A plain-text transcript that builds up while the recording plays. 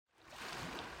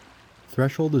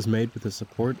Threshold is made with the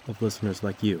support of listeners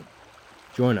like you.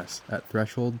 Join us at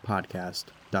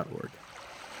thresholdpodcast.org.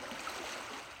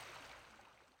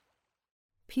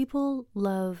 People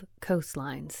love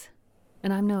coastlines,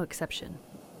 and I'm no exception.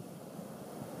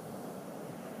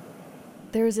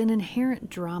 There's an inherent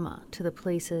drama to the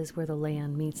places where the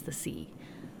land meets the sea,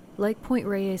 like Point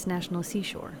Reyes National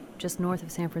Seashore, just north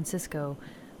of San Francisco,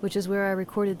 which is where I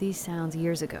recorded these sounds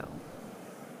years ago.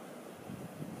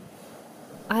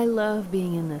 I love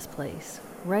being in this place,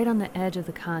 right on the edge of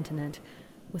the continent,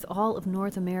 with all of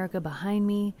North America behind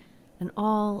me and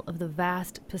all of the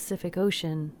vast Pacific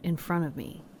Ocean in front of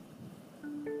me.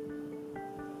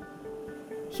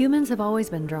 Humans have always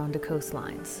been drawn to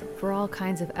coastlines for all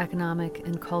kinds of economic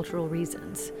and cultural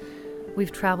reasons.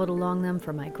 We've traveled along them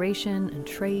for migration and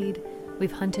trade,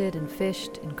 we've hunted and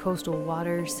fished in coastal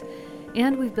waters,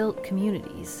 and we've built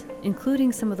communities,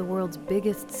 including some of the world's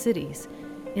biggest cities,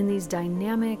 in these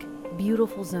dynamic,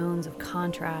 beautiful zones of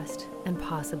contrast and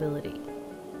possibility.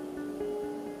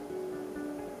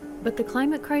 But the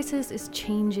climate crisis is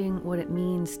changing what it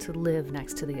means to live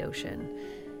next to the ocean.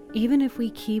 Even if we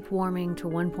keep warming to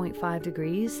 1.5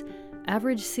 degrees,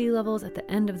 average sea levels at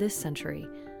the end of this century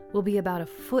will be about a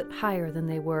foot higher than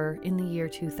they were in the year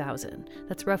 2000.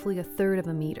 That's roughly a third of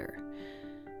a meter.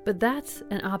 But that's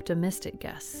an optimistic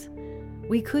guess.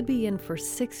 We could be in for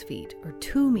 6 feet or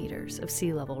 2 meters of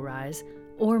sea level rise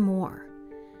or more.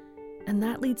 And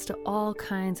that leads to all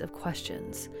kinds of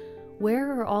questions.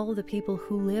 Where are all of the people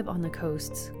who live on the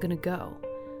coasts going to go?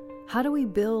 How do we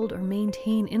build or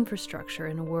maintain infrastructure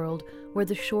in a world where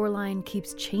the shoreline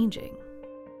keeps changing?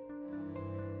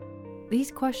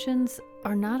 These questions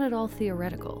are not at all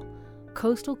theoretical.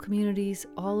 Coastal communities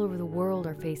all over the world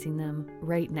are facing them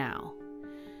right now.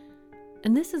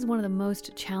 And this is one of the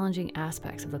most challenging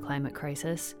aspects of the climate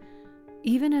crisis.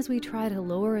 Even as we try to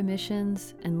lower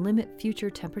emissions and limit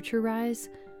future temperature rise,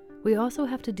 we also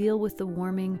have to deal with the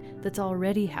warming that's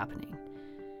already happening.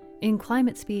 In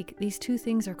climate speak, these two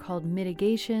things are called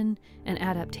mitigation and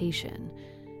adaptation.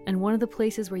 And one of the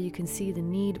places where you can see the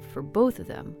need for both of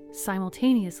them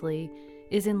simultaneously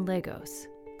is in Lagos,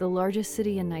 the largest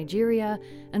city in Nigeria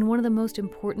and one of the most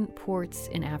important ports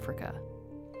in Africa.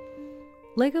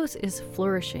 Lagos is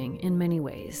flourishing in many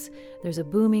ways. There's a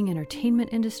booming entertainment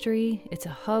industry, it's a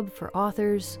hub for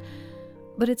authors,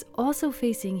 but it's also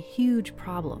facing huge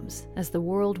problems as the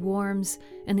world warms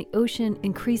and the ocean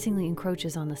increasingly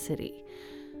encroaches on the city.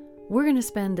 We're going to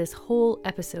spend this whole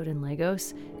episode in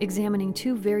Lagos examining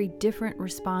two very different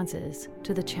responses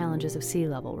to the challenges of sea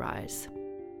level rise.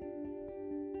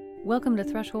 Welcome to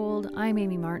Threshold. I'm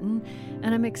Amy Martin,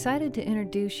 and I'm excited to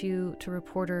introduce you to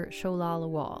reporter Shola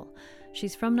Lawal.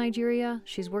 She's from Nigeria,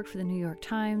 she's worked for the New York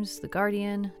Times, The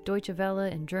Guardian, Deutsche Welle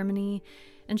in Germany,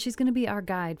 and she's going to be our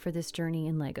guide for this journey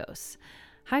in Lagos.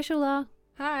 Hi, Shola.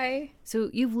 Hi. So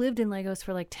you've lived in Lagos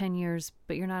for like 10 years,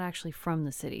 but you're not actually from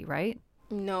the city, right?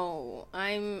 No,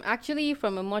 I'm actually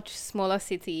from a much smaller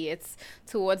city. It's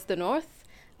towards the north.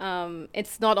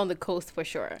 It's not on the coast for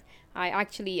sure.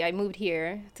 I moved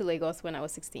here to Lagos when I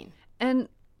was 16. And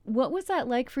what was that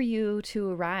like for you to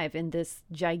arrive in this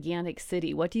gigantic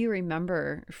city? What do you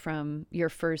remember from your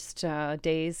first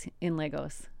days in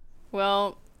Lagos?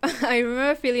 Well, I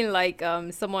remember feeling like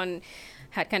someone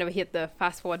had kind of hit the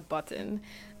fast forward button.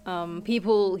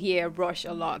 People here rush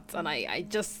a lot, and I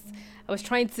was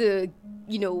trying to,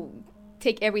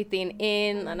 take everything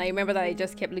in, and I remember that I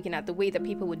just kept looking at the way that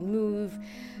people would move.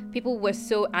 People were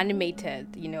so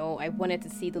animated, I wanted to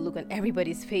see the look on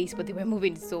everybody's face, but they were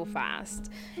moving so fast.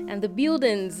 And the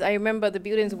buildings, I remember the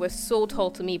buildings were so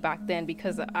tall to me back then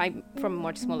because I'm from a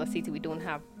much smaller city. We don't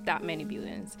have that many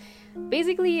buildings.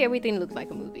 Basically, everything looked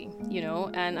like a movie,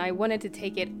 and I wanted to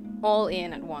take it all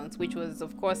in at once, which was,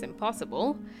 of course,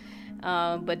 impossible.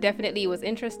 But definitely it was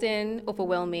interesting,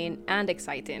 overwhelming, and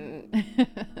exciting.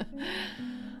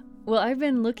 Well, I've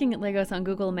been looking at Lagos on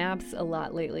Google Maps a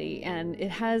lot lately, and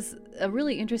it has a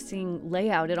really interesting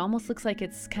layout. It almost looks like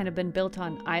it's kind of been built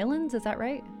on islands. Is that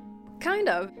right? Kind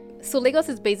of. So Lagos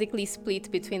is basically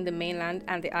split between the mainland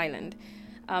and the island.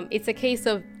 It's a case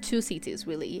of two cities,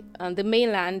 really. The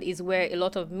mainland is where a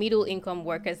lot of middle-income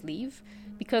workers live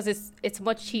because it's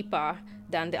much cheaper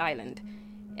than the island.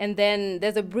 And then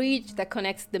there's a bridge that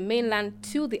connects the mainland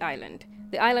to the island.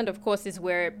 The island, of course, is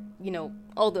where,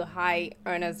 all the high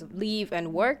earners live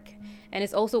and work. And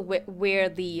it's also where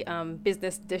the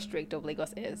business district of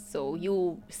Lagos is. So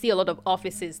you'll see a lot of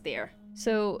offices there.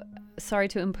 So, sorry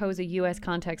to impose a U.S.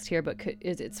 context here, but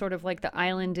is it sort of like the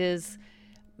island is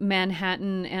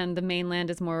Manhattan and the mainland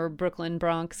is more Brooklyn,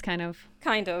 Bronx kind of?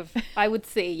 Kind of. I would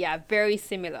say, yeah, very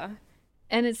similar.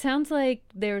 And it sounds like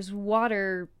there's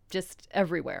water just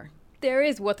everywhere? There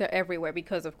is water everywhere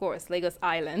because, of course, Lagos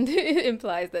Island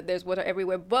implies that there's water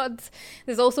everywhere. But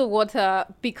there's also water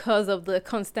because of the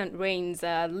constant rains.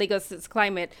 Lagos's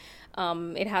climate,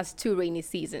 it has 2 rainy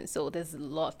seasons, so there's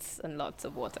lots and lots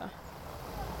of water.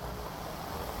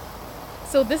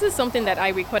 So this is something that I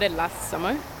recorded last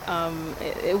summer.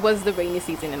 It was the rainy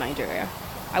season in Nigeria.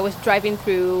 I was driving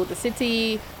through the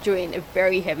city during a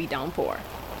very heavy downpour.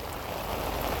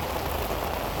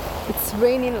 It's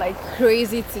raining like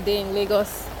crazy today in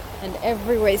Lagos, and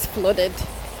everywhere is flooded.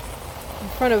 In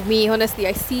front of me, honestly,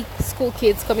 I see school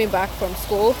kids coming back from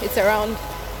school. It's around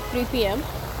 3 p.m.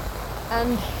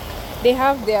 and they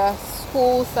have their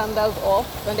school sandals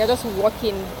off and they're just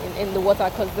walking in the water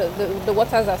because the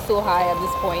waters are so high at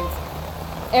this point.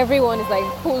 Everyone is like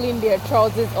pulling their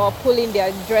trousers up, pulling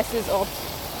their dresses up.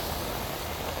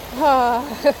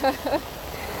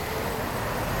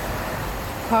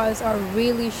 Cars are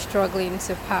really struggling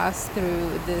to pass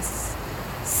through this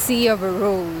sea of a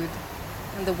road,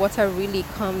 and the water really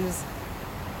comes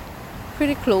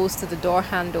pretty close to the door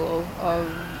handle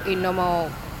of a normal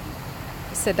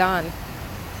sedan.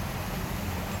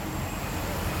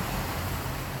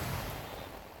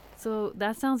 So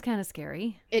that sounds kind of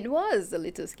scary. It was a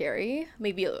little scary,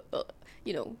 maybe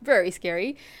very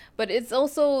scary, but it's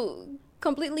also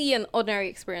completely an ordinary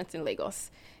experience in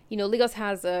Lagos. Lagos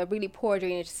has a really poor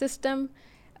drainage system,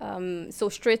 so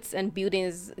streets and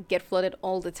buildings get flooded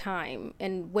all the time.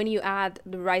 And when you add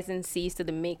the rising seas to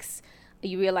the mix,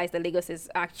 you realize that Lagos is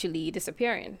actually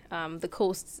disappearing. The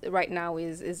coast right now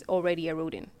is already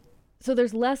eroding. So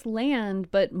there's less land,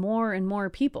 but more and more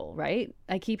people, right?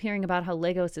 I keep hearing about how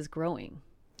Lagos is growing.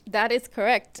 That is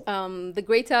correct. The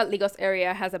greater Lagos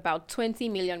area has about 20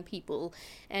 million people,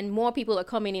 and more people are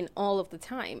coming in all of the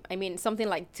time. I mean, something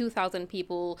like 2,000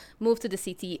 people move to the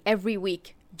city every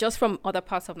week just from other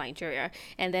parts of Nigeria.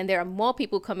 And then there are more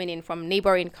people coming in from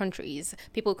neighboring countries,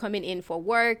 people coming in for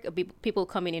work, people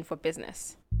coming in for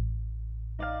business.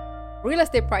 Real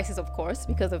estate prices, of course,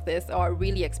 because of this, are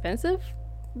really expensive,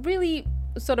 really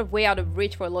sort of way out of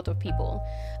reach for a lot of people.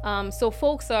 So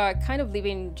folks are kind of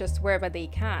living just wherever they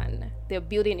can. They're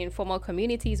building informal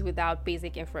communities without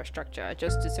basic infrastructure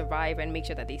just to survive and make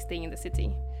sure that they stay in the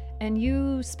city. And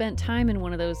you spent time in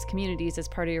one of those communities as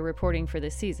part of your reporting for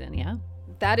this season, yeah?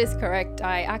 That is correct.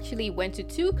 I actually went to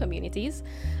 2 communities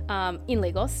in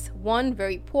Lagos, one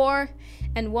very poor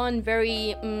and one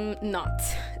very not.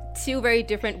 2 very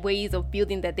different ways of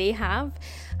building that they have,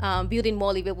 building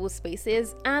more livable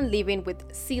spaces and living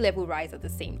with sea level rise at the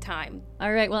same time.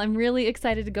 All right, well, I'm really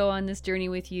excited to go on this journey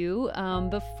with you.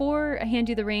 Before I hand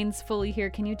you the reins fully here,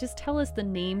 can you just tell us the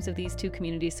names of these 2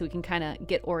 communities so we can kind of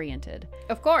get oriented?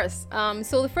 Of course.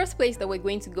 So the first place that we're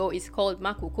going to go is called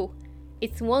Makoko.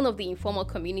 It's one of the informal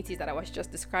communities that I was just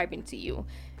describing to you,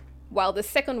 while the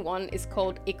second one is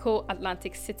called Eko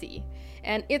Atlantic City.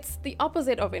 And it's the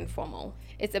opposite of informal.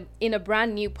 It's in a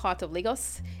brand new part of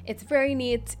Lagos. It's very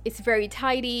neat, it's very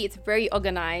tidy, it's very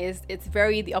organized, it's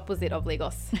very the opposite of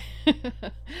Lagos.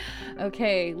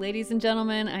 Okay, ladies and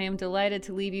gentlemen, I am delighted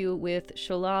to leave you with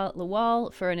Shola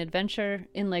Lawal for an adventure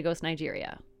in Lagos,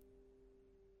 Nigeria.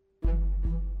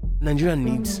 Nigeria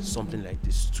needs something like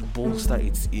this to bolster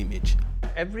its image.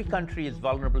 Every country is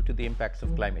vulnerable to the impacts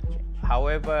of climate change.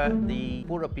 However, the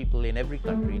poorer people in every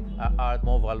country are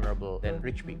more vulnerable than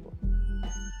rich people.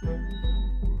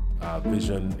 Our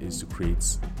vision is to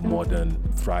create modern,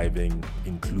 thriving,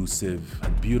 inclusive,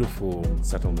 and beautiful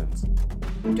settlements.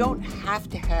 You don't have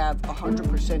to have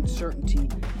 100% certainty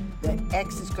that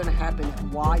X is going to happen at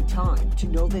Y time to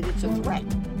know that it's a threat.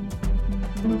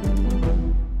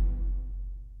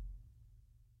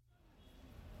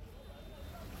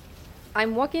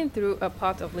 I'm walking through a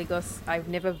part of Lagos I've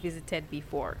never visited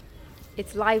before.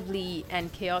 It's lively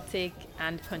and chaotic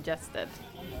and congested.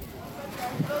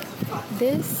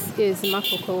 This is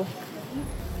Makoko,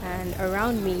 and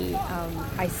around me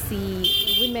I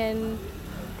see women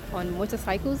on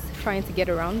motorcycles trying to get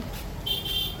around.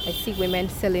 I see women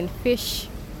selling fish,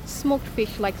 smoked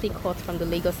fish likely caught from the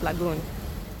Lagos Lagoon.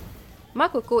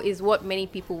 Makoko is what many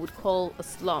people would call a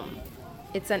slum.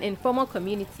 It's an informal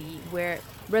community where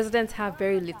residents have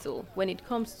very little when it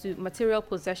comes to material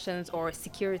possessions or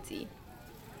security.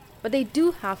 But they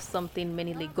do have something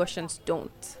many Lagosians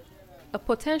don't: a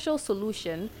potential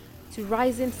solution to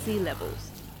rising sea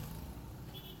levels.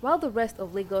 While the rest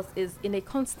of Lagos is in a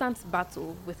constant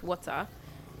battle with water,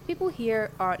 people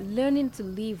here are learning to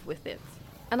live with it.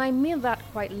 And I mean that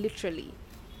quite literally.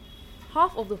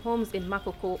 Half of the homes in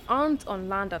Makoko aren't on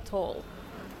land at all.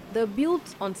 They're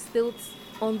built on stilts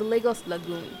on the Lagos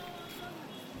Lagoon.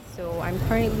 So I'm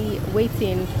currently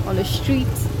waiting on the street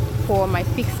for my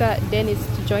fixer Dennis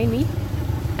to join me,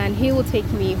 and he will take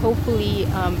me hopefully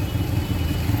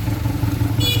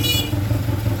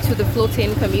to the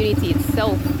floating community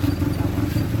itself.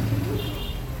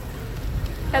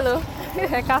 Hello,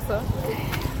 Castle.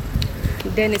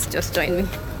 Dennis just joined me.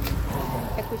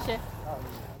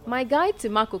 My guide to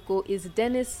Makoko is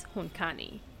Dennis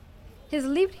Hunkani. He's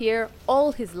lived here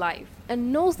all his life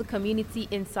and knows the community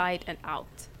inside and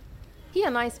out. He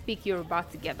and I speak Yoruba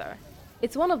together.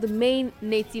 It's one of the main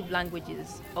native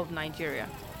languages of Nigeria.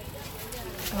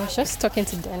 I was just talking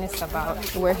to Dennis about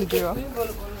where he grew up.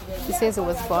 He says he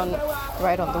was born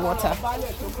right on the water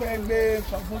and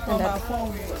that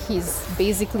he's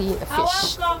basically a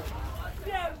fish.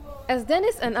 As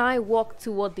Dennis and I walk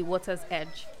toward the water's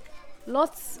edge,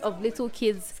 lots of little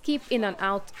kids skip in and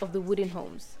out of the wooden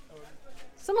homes.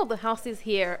 Some of the houses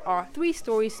here are 3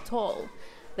 stories tall,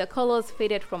 their colors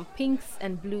faded from pinks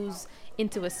and blues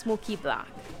into a smoky black.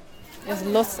 There's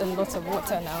lots and lots of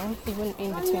water now, even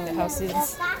in between the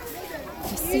houses.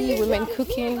 You see women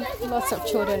cooking, lots of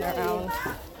children around,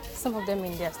 some of them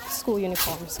in their school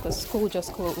uniforms because school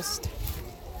just closed.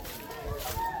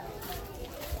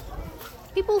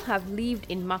 People have lived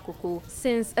in Makoko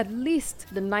since at least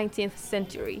the 19th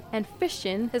century, and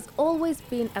fishing has always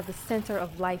been at the center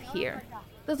of life here.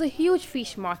 There's a huge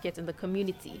fish market in the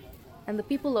community, and the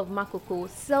people of Makoko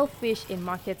sell fish in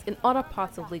markets in other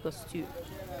parts of Lagos too.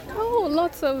 Oh,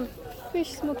 lots of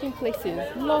fish smoking places,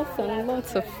 lots and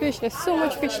lots of fish. There's so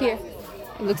much fish here.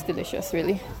 It looks delicious,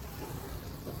 really.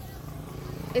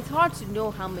 It's hard to know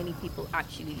how many people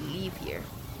actually live here.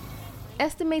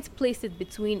 Estimates place it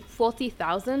between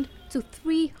 40,000 to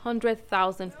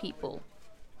 300,000 people.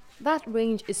 That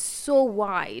range is so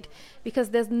wide because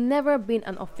there's never been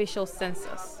an official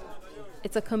census.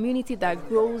 It's a community that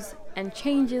grows and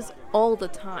changes all the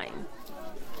time.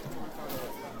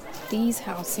 These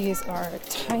houses are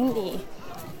tiny.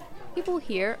 People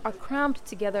here are crammed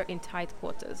together in tight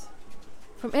quarters.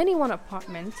 From any one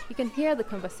apartment, you can hear the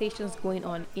conversations going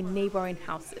on in neighboring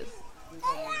houses.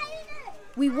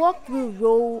 We walk through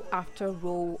row after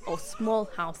row of small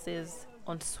houses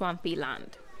on swampy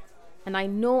land. And I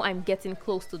know I'm getting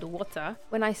close to the water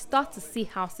when I start to see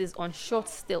houses on short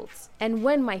stilts and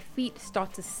when my feet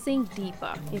start to sink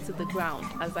deeper into the ground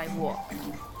as I walk.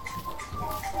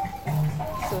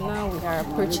 So now we are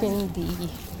approaching the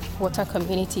water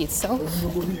community itself.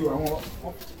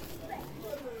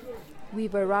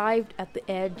 We've arrived at the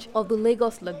edge of the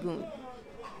Lagos Lagoon.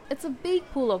 It's a big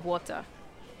pool of water,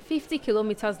 50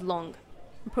 kilometers long,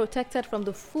 protected from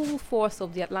the full force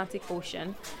of the Atlantic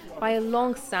Ocean by a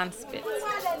long sand spit.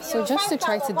 So just to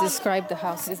try to describe the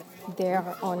houses, they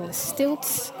are on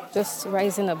stilts, just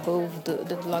rising above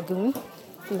the lagoon.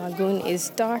 The lagoon is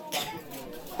dark,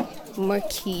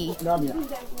 murky,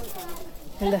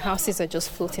 and the houses are just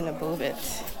floating above it.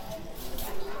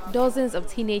 Dozens of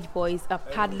teenage boys are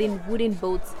paddling wooden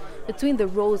boats between the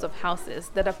rows of houses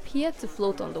that appear to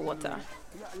float on the water.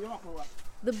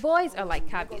 The boys are like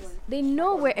cabbies. They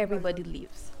know where everybody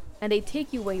lives, and they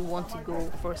take you where you want to go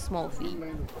for a small fee.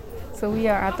 So we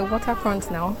are at the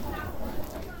waterfront now.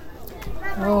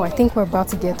 Oh, I think we're about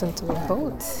to get onto a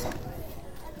boat.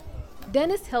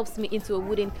 Dennis helps me into a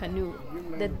wooden canoe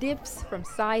that dips from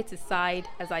side to side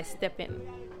as I step in.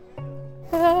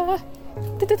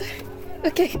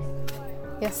 Okay.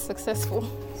 Yes, successful.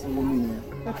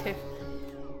 Okay.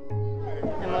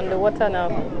 I'm on the water now.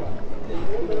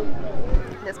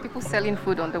 There's people selling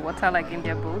food on the water, like in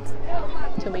their boats.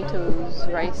 Tomatoes,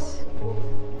 rice.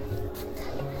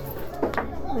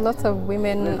 Lots of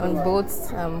women on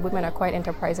boats. Women are quite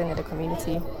enterprising in the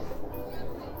community.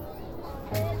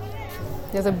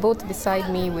 There's a boat beside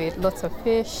me with lots of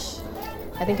fish.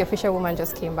 I think a fisherwoman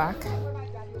just came back.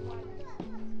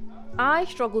 I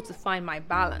struggle to find my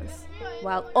balance,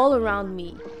 while all around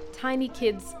me, tiny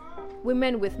kids,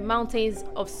 women with mountains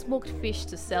of smoked fish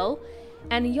to sell,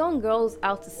 and young girls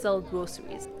out to sell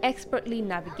groceries expertly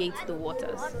navigate the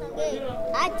waters.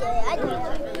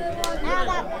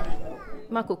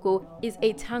 Makoko is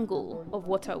a tangle of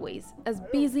waterways, as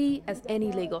busy as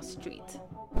any Lagos street.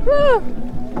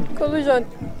 Collision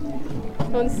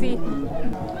on sea.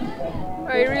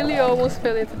 I really almost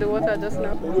fell into the water just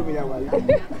now.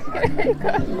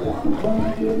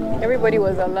 Everybody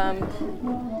was alarmed.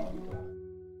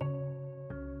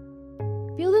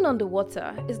 Building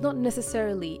underwater is not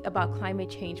necessarily about climate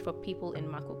change for people in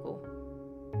Makoko.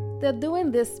 They're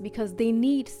doing this because they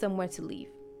need somewhere to live,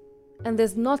 and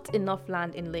there's not enough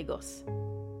land in Lagos.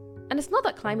 And it's not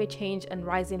that climate change and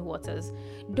rising waters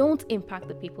don't impact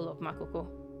the people of Makoko.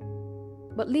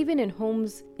 But living in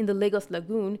homes in the Lagos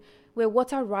Lagoon, where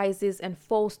water rises and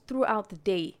falls throughout the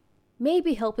day, may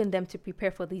be helping them to prepare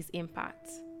for these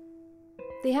impacts.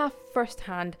 They have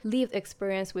first-hand lived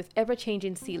experience with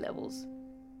ever-changing sea levels,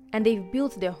 and they've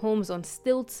built their homes on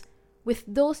stilts with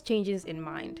those changes in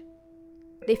mind.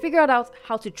 They figured out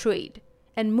how to trade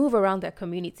and move around their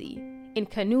community in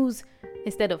canoes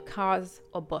instead of cars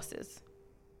or buses.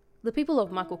 The people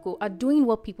of Makoko are doing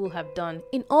what people have done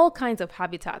in all kinds of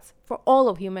habitats for all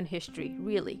of human history,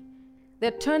 really. They're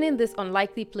turning this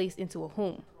unlikely place into a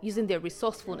home using their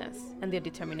resourcefulness and their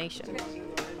determination.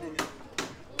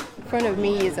 In front of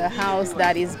me is a house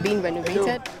that is being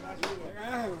renovated.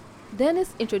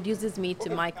 Dennis introduces me to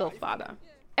Michael Father.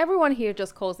 Everyone here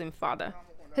just calls him Father.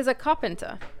 He's a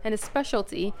carpenter, and his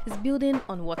specialty is building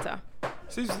on water.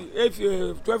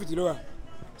 12 lower,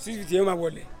 6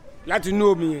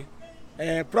 know me.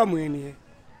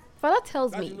 Father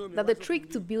tells me that the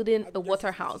trick to building a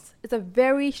water house is a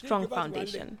very strong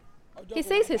foundation. He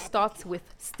says he starts with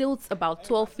stilts about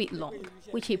 12 feet long,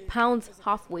 which he pounds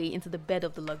halfway into the bed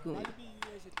of the lagoon.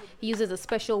 He uses a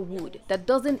special wood that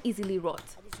doesn't easily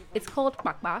rot. It's called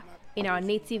pakpa in our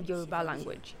native Yoruba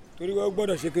language.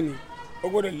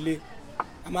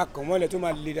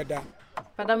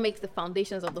 Father makes the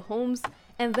foundations of the homes,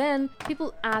 and then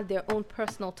people add their own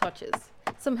personal touches.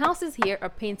 Some houses here are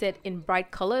painted in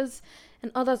bright colors,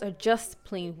 and others are just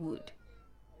plain wood.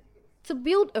 To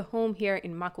build a home here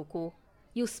in Makoko,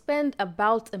 you spend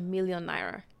about ₦1 million.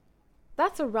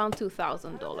 That's around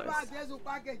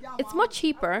 $2,000. It's much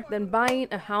cheaper than buying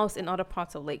a house in other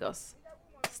parts of Lagos.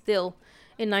 Still,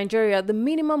 in Nigeria, the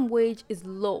minimum wage is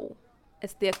low.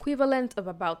 It's the equivalent of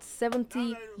about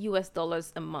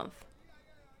 $70 a month.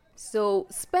 So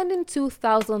spending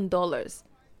 $2,000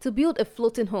 to build a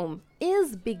floating home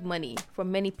is big money for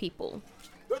many people.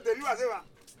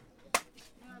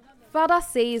 Father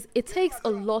says it takes a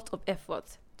lot of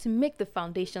effort to make the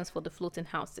foundations for the floating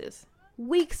houses.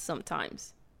 Weeks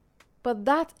sometimes. But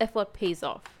that effort pays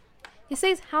off. He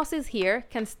says houses here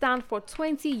can stand for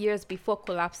 20 years before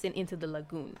collapsing into the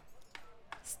lagoon.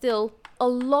 Still, a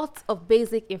lot of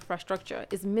basic infrastructure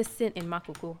is missing in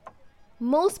Makoko.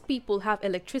 Most people have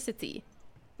electricity,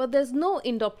 but there's no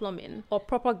indoor plumbing or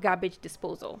proper garbage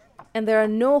disposal, and there are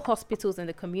no hospitals in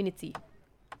the community.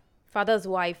 Father's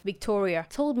wife, Victoria,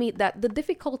 told me that the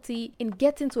difficulty in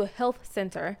getting to a health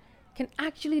center can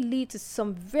actually lead to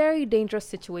some very dangerous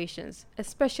situations,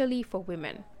 especially for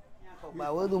women.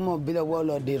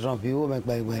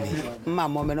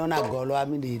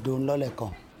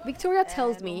 Victoria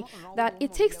tells me that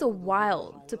it takes a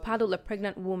while to paddle a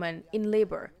pregnant woman in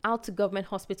labor out to government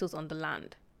hospitals on the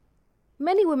land.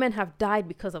 Many women have died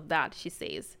because of that, she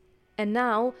says, and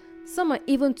now some are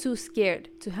even too scared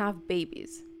to have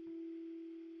babies.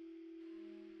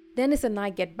 Dennis and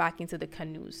I get back into the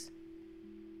canoes.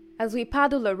 As we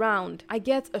paddle around, I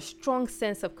get a strong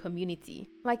sense of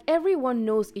community, like everyone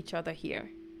knows each other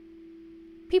here.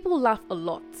 People laugh a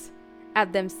lot,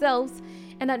 at themselves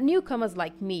and at newcomers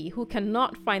like me who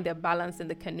cannot find their balance in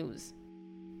the canoes.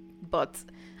 But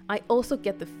I also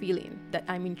get the feeling that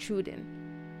I'm intruding.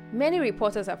 Many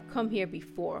reporters have come here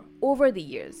before, over the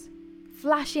years,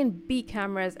 flashing big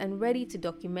cameras and ready to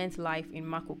document life in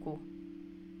Makoko.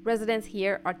 Residents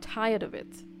here are tired of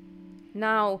it.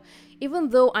 Now, even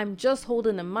though I'm just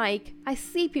holding a mic, I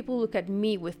see people look at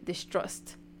me with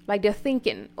distrust. Like they're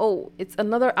thinking, oh, it's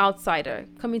another outsider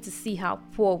coming to see how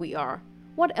poor we are.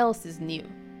 What else is new?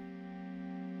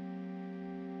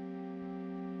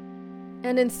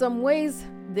 And in some ways,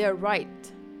 they're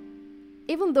right.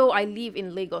 Even though I live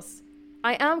in Lagos,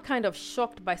 I am kind of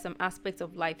shocked by some aspects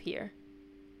of life here.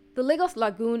 The Lagos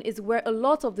Lagoon is where a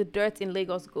lot of the dirt in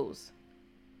Lagos goes.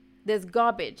 There's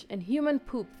garbage and human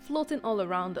poop floating all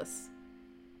around us.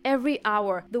 Every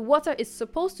hour, the water is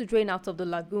supposed to drain out of the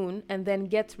lagoon and then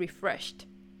get refreshed.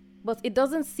 But it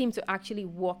doesn't seem to actually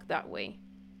work that way.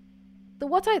 The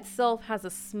water itself has a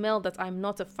smell that I'm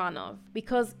not a fan of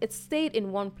because it stayed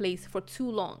in one place for too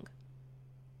long.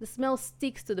 The smell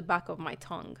sticks to the back of my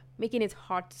tongue, making it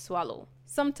hard to swallow.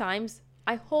 Sometimes,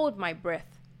 I hold my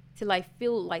breath till I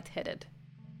feel lightheaded.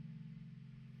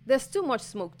 There's too much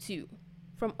smoke too,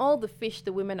 from all the fish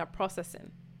the women are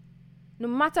processing. No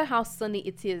matter how sunny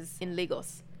it is in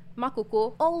Lagos,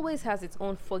 Makoko always has its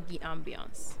own foggy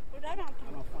ambience.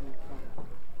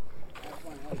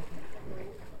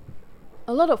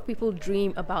 A lot of people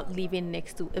dream about living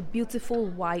next to a beautiful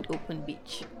wide open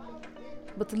beach.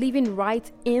 But living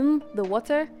right in the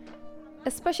water,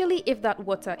 especially if that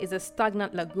water is a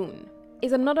stagnant lagoon,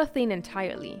 is another thing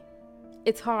entirely.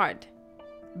 It's hard,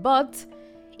 but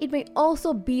it may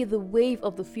also be the wave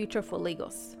of the future for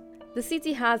Lagos. The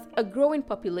city has a growing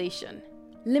population,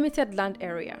 limited land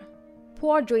area,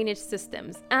 poor drainage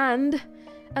systems, and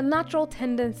a natural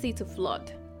tendency to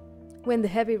flood. When the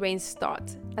heavy rains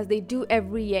start, as they do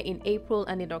every year in April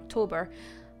and in October,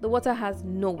 the water has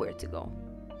nowhere to go.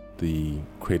 The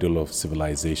cradle of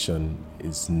civilization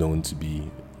is known to be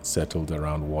settled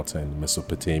around water in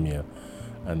Mesopotamia,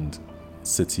 and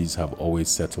cities have always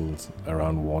settled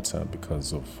around water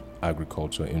because of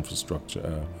agriculture,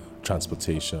 infrastructure,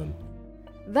 transportation.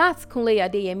 That's Kunle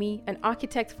Adeyemi, an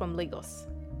architect from Lagos.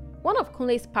 One of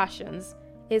Kunle's passions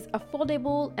is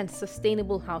affordable and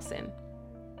sustainable housing.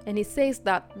 And he says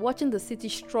that watching the city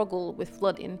struggle with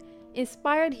flooding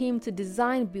inspired him to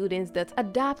design buildings that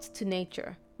adapt to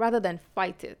nature rather than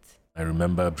fight it. I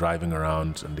remember driving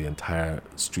around and the entire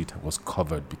street was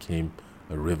covered, became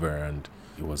a river, and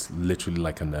it was literally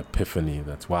like an epiphany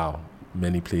that, wow,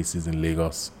 many places in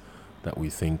Lagos that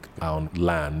we think are on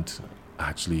land are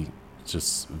actually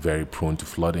just very prone to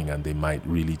flooding, and they might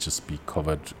really just be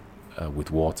covered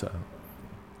with water.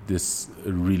 This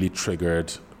really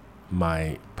triggered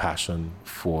my passion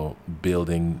for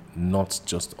building not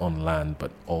just on land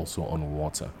but also on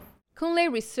water.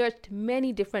 Kunle researched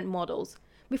many different models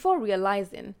before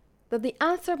realizing that the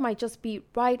answer might just be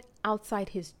right outside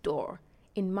his door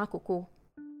in Makoko.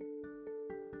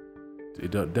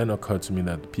 It then occurred to me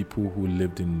that people who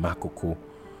lived in Makoko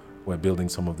were building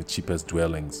some of the cheapest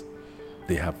dwellings.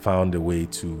 They have found a way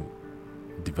to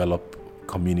develop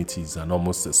communities and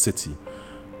almost a city,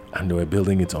 and they were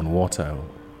building it on water,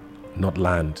 not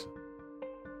land.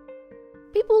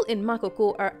 People in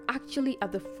Makoko are actually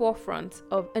at the forefront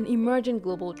of an emerging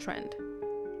global trend.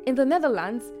 In the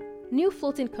Netherlands, new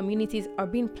floating communities are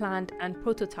being planned and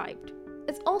prototyped.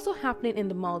 It's also happening in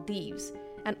the Maldives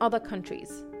and other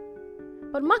countries.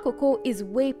 But Makoko is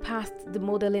way past the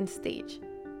modeling stage.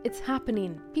 It's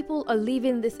happening. People are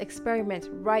living this experiment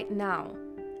right now.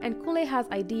 And Kunle has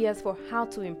ideas for how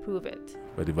to improve it.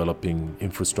 We're developing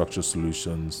infrastructure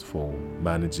solutions for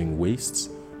managing wastes,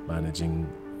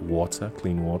 managing water,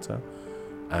 clean water.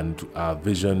 And our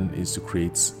vision is to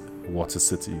create water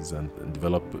cities and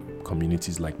develop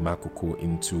communities like Makoko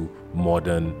into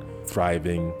modern,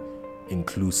 thriving,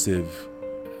 inclusive,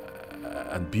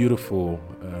 and beautiful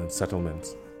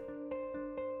settlements.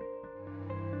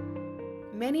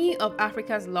 Many of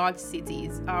Africa's large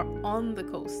cities are on the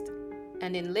coast.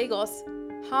 And in Lagos,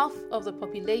 half of the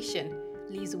population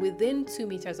lives within 2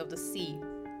 meters of the sea.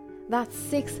 That's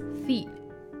 6 feet.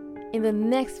 In the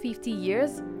next 50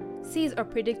 years, seas are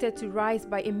predicted to rise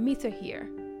by 1 meter here.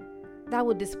 That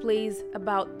would displace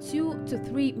about 2 to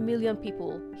 3 million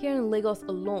people here in Lagos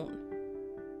alone.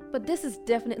 But this is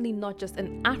definitely not just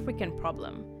an African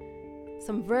problem.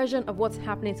 Some version of what's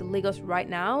happening to Lagos right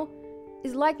now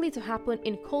is likely to happen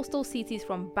in coastal cities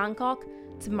from Bangkok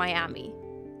to Miami.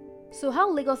 So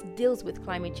how Lagos deals with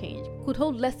climate change could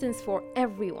hold lessons for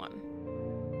everyone.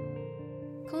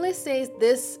 Kunle says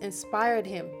this inspired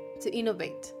him to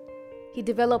innovate. He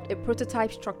developed a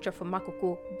prototype structure for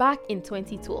Makoko back in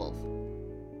 2012.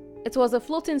 It was a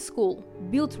floating school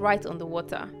built right on the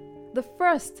water, the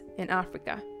first in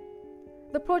Africa.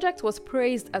 The project was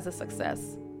praised as a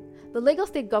success. The Lagos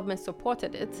state government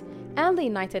supported it, and the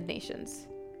United Nations.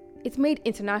 It made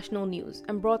international news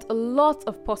and brought a lot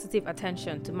of positive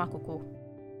attention to Makoko.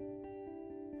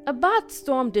 A bad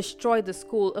storm destroyed the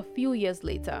school a few years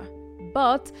later,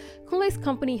 but Kunle's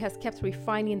company has kept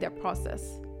refining their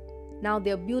process. Now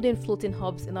they're building floating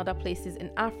hubs in other places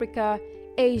in Africa,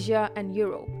 Asia, and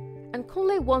Europe, and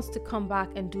Kunle wants to come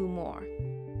back and do more.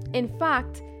 In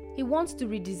fact, he wants to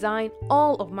redesign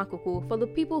all of Makoko for the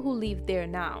people who live there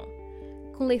now.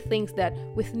 Kunle thinks that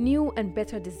with new and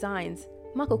better designs,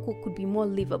 Makoko could be more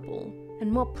livable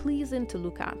and more pleasing to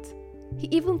look at. He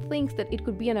even thinks that it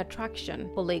could be an attraction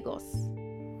for Lagos.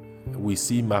 We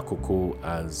see Makoko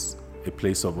as a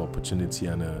place of opportunity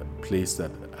and a place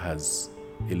that has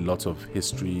a lot of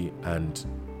history, and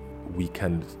we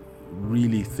can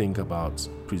really think about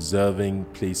preserving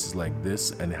places like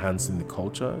this, enhancing the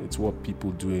culture. It's what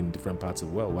people do in different parts of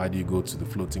the world. Why do you go to the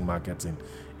floating markets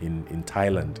in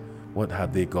Thailand? What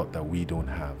have they got that we don't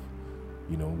have?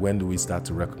 You know, when do we start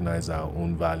to recognize our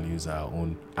own values, our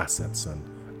own assets,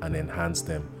 and enhance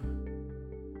them?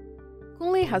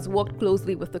 Kunle has worked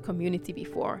closely with the community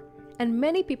before, and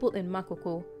many people in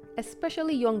Makoko,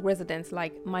 especially young residents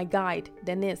like my guide,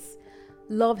 Dennis,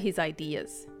 love his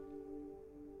ideas.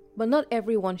 But not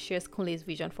everyone shares Kunle's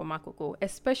vision for Makoko,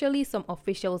 especially some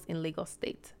officials in Lagos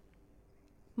State.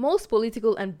 Most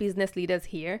political and business leaders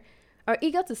here are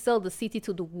eager to sell the city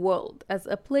to the world as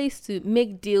a place to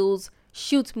make deals,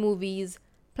 shoot movies,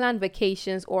 plan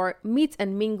vacations, or meet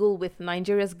and mingle with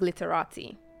Nigeria's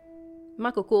glitterati.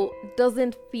 Makoko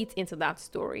doesn't fit into that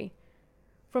story.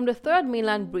 From the Third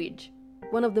Mainland Bridge,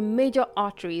 one of the major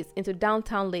arteries into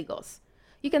downtown Lagos,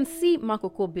 you can see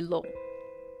Makoko below.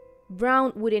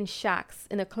 Brown wooden shacks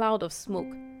in a cloud of smoke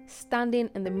standing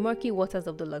in the murky waters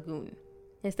of the lagoon.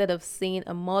 Instead of seeing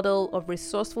a model of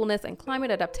resourcefulness and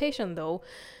climate adaptation, though,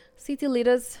 city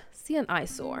leaders see an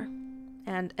eyesore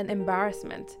and an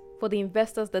embarrassment for the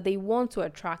investors that they want to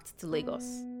attract to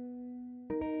Lagos.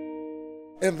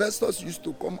 Investors used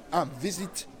to come and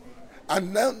visit,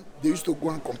 and then they used to go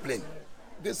and complain.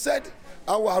 They said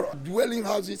our dwelling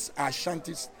houses are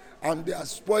shanties and they are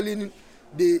spoiling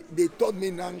the Third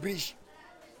Mainland Bridge.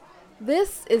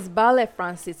 This is Bale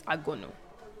Francis Agono.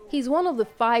 He's one of the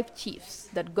 5 chiefs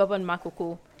that govern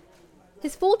Makoko.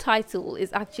 His full title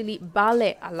is actually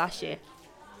Bale Alashe.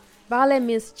 Bale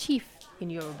means chief in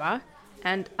Yoruba,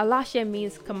 and Alashe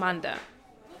means commander.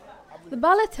 The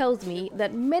Bale tells me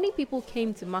that many people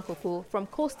came to Makoko from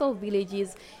coastal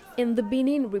villages in the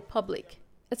Benin Republic.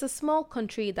 It's a small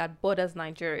country that borders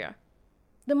Nigeria.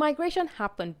 The migration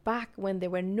happened back when there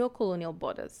were no colonial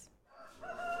borders.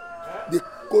 They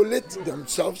collect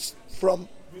themselves from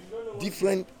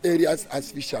different areas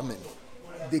as fishermen.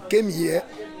 They came here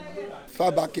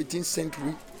far back 18th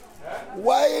century,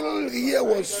 while here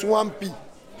was swampy,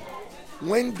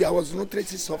 when there was no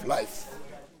traces of life.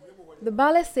 The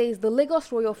Bale says the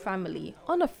Lagos royal family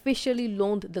unofficially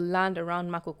loaned the land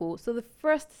around Makoko to the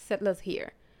first settlers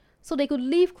here, so they could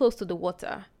live close to the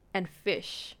water and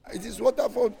fish. It is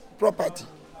waterfall property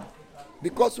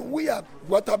because we are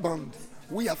waterbound,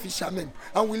 we are fishermen,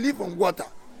 and we live on water.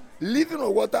 Living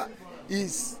on water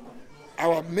is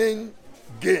our main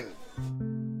gain.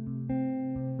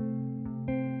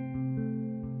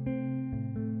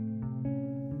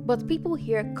 But people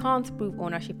here can't prove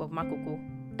ownership of Makoko,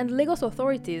 and Lagos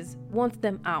authorities want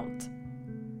them out.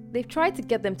 They've tried to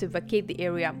get them to vacate the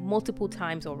area multiple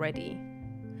times already.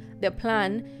 Their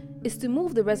plan is to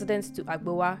move the residents to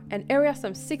Agbowa, an area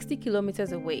some 60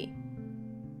 kilometers away.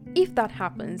 If that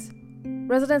happens,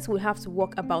 residents will have to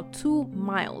walk about 2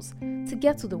 miles to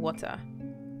get to the water,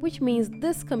 which means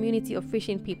this community of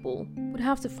fishing people would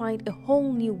have to find a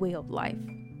whole new way of life.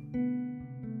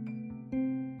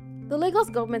 The Lagos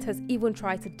government has even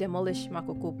tried to demolish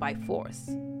Makoko by force,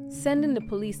 sending the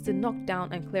police to knock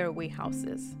down and clear away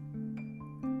houses.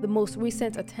 The most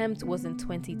recent attempt was in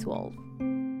 2012.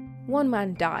 1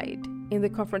 man died in the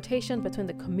confrontation between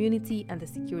the community and the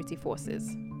security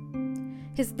forces.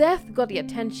 His death got the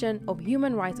attention of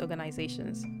human rights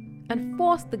organizations and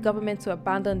forced the government to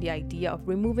abandon the idea of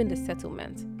removing the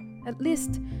settlement, at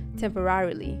least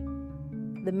temporarily.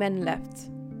 The men left.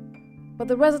 But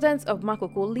the residents of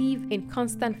Makoko live in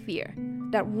constant fear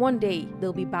that one day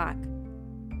they'll be back.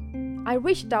 I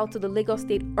reached out to the Lagos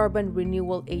State Urban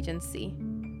Renewal Agency.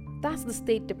 That's the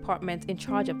state department in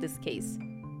charge of this case,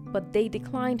 but they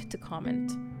declined to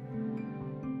comment.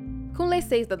 Kunle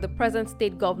says that the present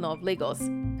state governor of Lagos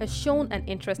has shown an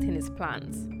interest in his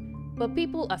plans, but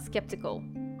people are skeptical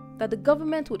that the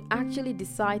government would actually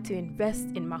decide to invest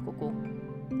in Makoko,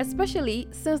 especially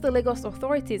since the Lagos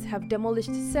authorities have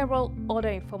demolished several other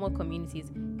informal communities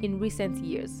in recent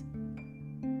years.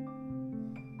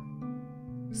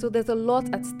 So there's a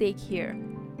lot at stake here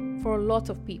for a lot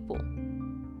of people.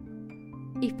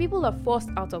 If people are forced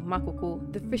out of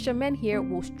Makoko, the fishermen here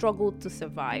will struggle to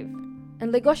survive,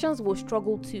 and Lagosians will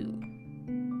struggle too.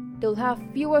 They'll have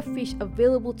fewer fish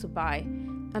available to buy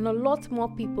and a lot more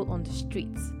people on the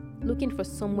streets looking for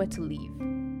somewhere to live.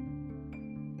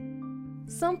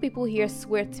 Some people here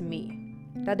swear to me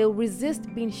that they'll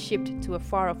resist being shipped to a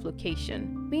far-off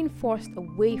location, being forced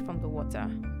away from the water.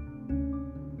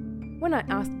 When I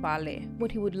asked Bale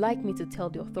what he would like me to tell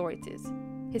the authorities,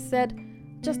 he said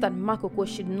just that Makoko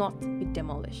should not be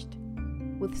demolished.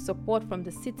 With support from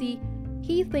the city,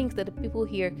 he thinks that the people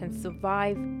here can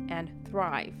survive and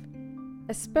thrive,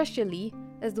 especially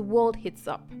as the world heats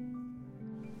up.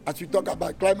 As we talk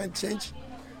about climate change,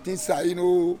 things are,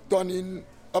 turning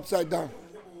upside down.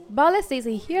 Bale says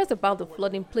he hears about the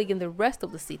flooding plaguing the rest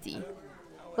of the city,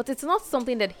 but it's not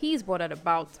something that he's bothered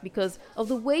about because of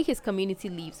the way his community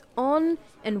lives on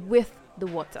and with the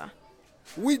water.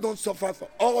 We don't suffer for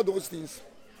all those things.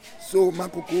 So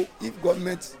Makoko, if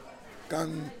government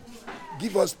can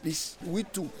give us peace, we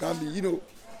too can be,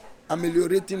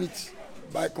 ameliorating it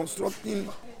by constructing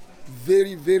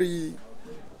very, very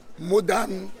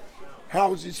modern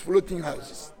houses, floating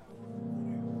houses.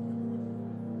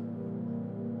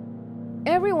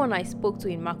 Everyone I spoke to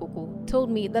in Makoko told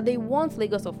me that they want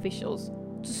Lagos officials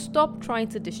to stop trying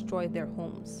to destroy their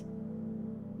homes.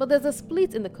 But there's a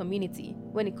split in the community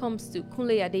when it comes to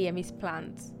Kunle Adeyemi's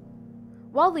plans.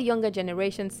 While the younger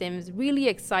generation seems really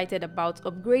excited about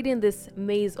upgrading this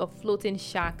maze of floating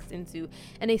shacks into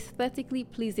an aesthetically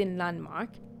pleasing landmark,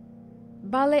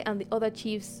 Bale and the other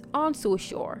chiefs aren't so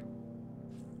sure.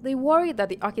 They worry that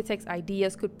the architect's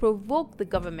ideas could provoke the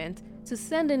government to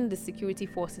send in the security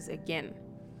forces again.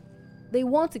 They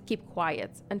want to keep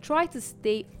quiet and try to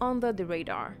stay under the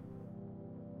radar.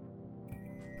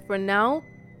 For now,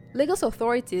 Lagos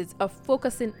authorities are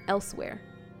focusing elsewhere.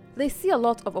 They see a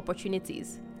lot of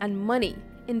opportunities and money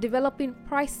in developing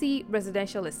pricey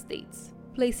residential estates,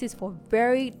 places for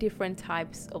very different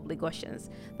types of Lagosians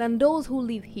than those who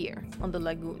live here on the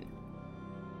lagoon.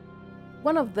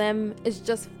 One of them is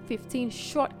just 15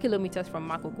 short kilometers from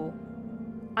Makoko.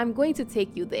 I'm going to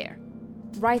take you there,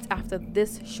 right after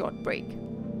this short break.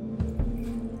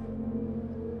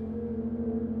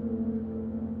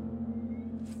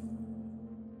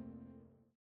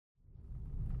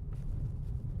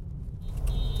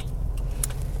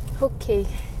 Okay,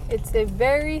 it's a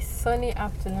very sunny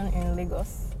afternoon in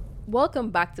Lagos. Welcome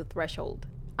back to Threshold.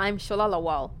 I'm Shola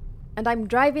Lawal, and I'm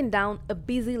driving down a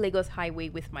busy Lagos highway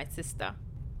with my sister.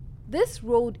 This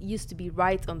road used to be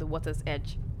right on the water's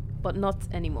edge, but not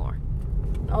anymore.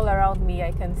 All around me,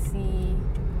 I can see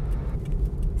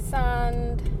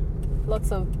sand,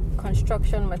 lots of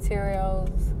construction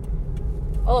materials.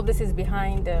 All of this is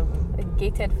behind a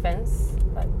gated fence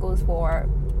that goes for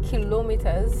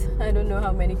kilometers. I don't know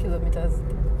how many kilometers.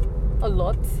 A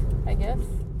lot, I guess.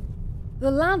 The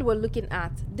land we're looking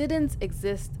at didn't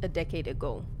exist a decade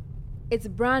ago. It's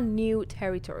brand new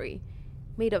territory,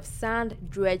 made of sand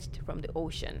dredged from the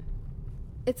ocean.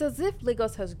 It's as if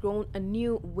Lagos has grown a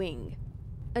new wing,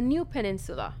 a new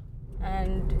peninsula.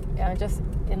 And just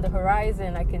in the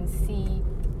horizon, I can see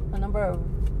a number of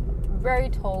very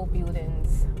tall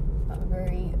buildings,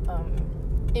 very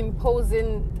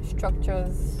imposing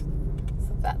structures.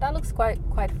 So that looks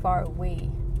quite far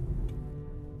away.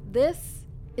 This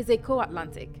is Eko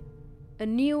Atlantic, a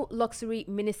new luxury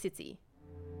mini-city.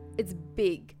 It's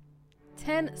big,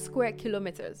 10 square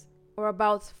kilometers, or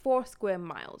about 4 square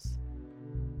miles.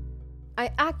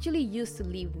 I actually used to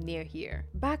live near here,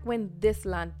 back when this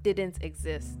land didn't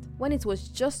exist, when it was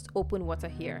just open water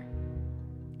here.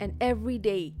 And every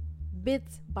day, bit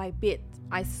by bit,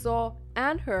 I saw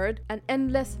and heard an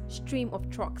endless stream of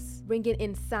trucks bringing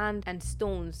in sand and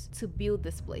stones to build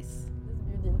this place.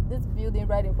 This building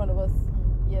right in front of us,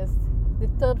 yes, the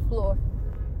 3rd floor.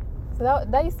 So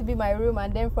that used to be my room,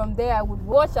 and then from there I would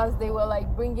watch as they were like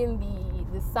bringing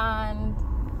the sand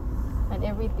and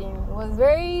everything. It was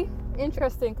very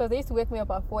interesting because they used to wake me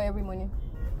up at 4 every morning.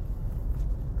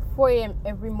 4 a.m.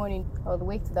 every morning, I would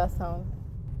wake to that sound.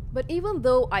 But even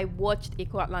though I watched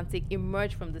Eko Atlantic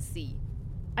emerge from the sea,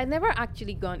 I'd never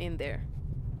actually gone in there.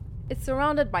 It's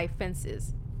surrounded by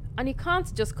fences, and you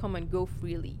can't just come and go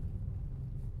freely.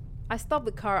 I stopped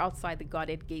the car outside the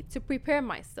guarded gate to prepare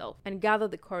myself and gather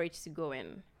the courage to go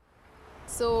in.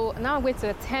 So now I'm going to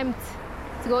attempt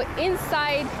to go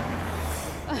inside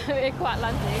Eko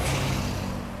Atlantic.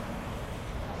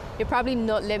 You'll probably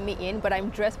not let me in, but I'm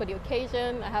dressed for the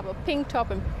occasion. I have a pink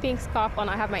top and pink scarf on.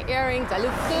 I have my earrings. I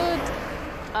look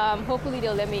good. Hopefully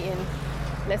they'll let me in.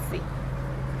 Let's see.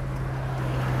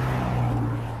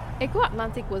 Eko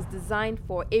Atlantic was designed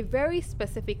for a very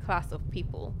specific class of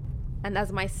people. And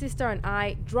as my sister and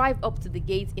I drive up to the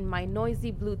gate in my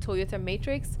noisy blue Toyota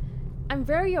Matrix, I'm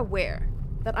very aware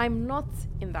that I'm not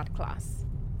in that class.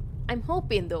 I'm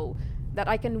hoping, though, that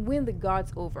I can win the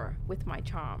guards over with my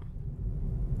charm.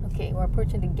 Okay, we're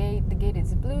approaching the gate. The gate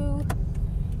is blue.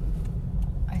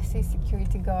 I see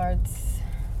security guards.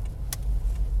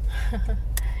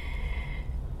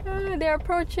 They're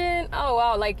approaching. Oh,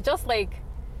 wow. Just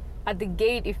at the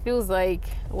gate, it feels like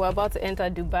we're about to enter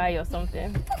Dubai or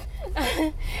something.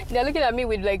 They're looking at me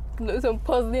with some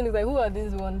puzzling. It's like, who are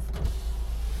these ones?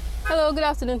 Hello, good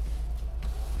afternoon.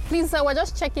 Please, sir, we're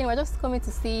just checking. We're just coming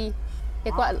to see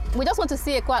we just want to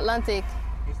see Eko Atlantic.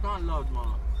 It's not allowed,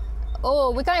 ma.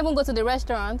 Oh, we can't even go to the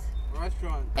restaurant.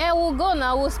 Restaurant? Yeah, we'll go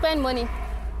now. We'll spend money.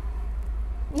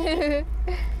 The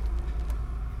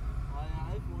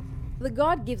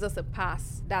guard gives us a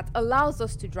pass that allows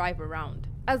us to drive around,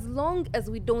 as long as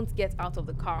we don't get out of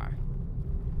the car.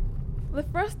 The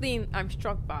first thing I'm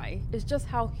struck by is just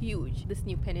how huge this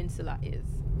new peninsula is.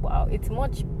 Wow, it's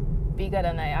much bigger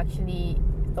than I actually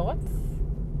thought.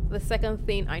 The second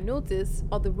thing I notice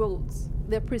are the roads.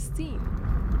 They're pristine.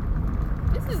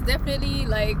 This is definitely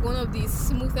one of the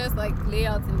smoothest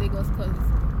layouts in Lagos because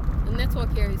the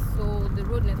network here is the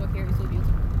road network here is so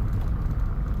beautiful.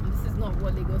 And this is not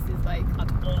what Lagos is like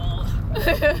at all.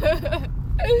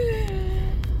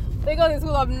 Lagos is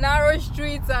full of narrow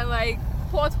streets and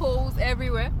potholes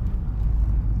everywhere.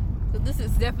 So this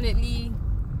is definitely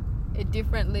a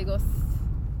different Lagos.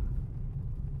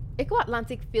 Eko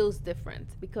Atlantic feels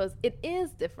different because it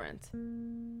is different.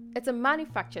 It's a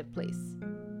manufactured place.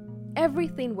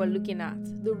 Everything we're looking at,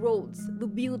 the roads, the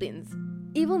buildings,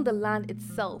 even the land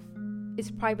itself,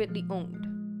 is privately owned.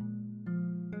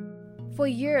 For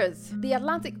years, the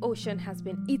Atlantic Ocean has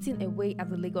been eating away at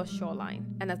the Lagos shoreline,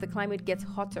 and as the climate gets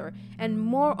hotter and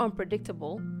more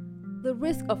unpredictable, the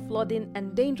risk of flooding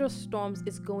and dangerous storms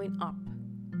is going up.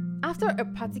 After a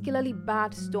particularly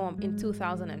bad storm in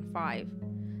 2005,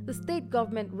 the state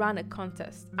government ran a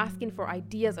contest asking for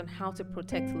ideas on how to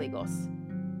protect Lagos.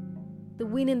 The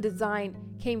winning design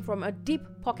came from a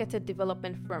deep-pocketed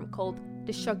development firm called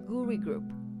the Shaguri Group.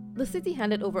 The city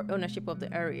handed over ownership of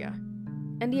the area,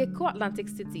 and the Eko Atlantic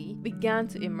City began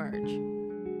to emerge.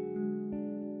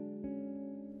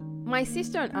 My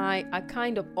sister and I are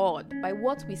kind of awed by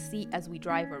what we see as we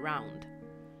drive around.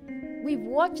 We've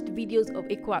watched videos of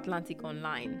Eko Atlantic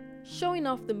online, showing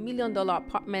off the million-dollar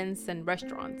apartments and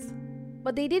restaurants,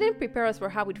 but they didn't prepare us for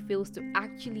how it feels to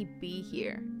actually be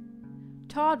here.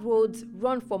 Tarred roads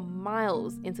run for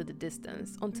miles into the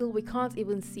distance until we can't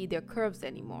even see their curves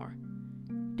anymore.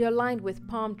 They're lined with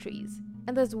palm trees,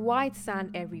 and there's white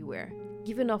sand everywhere,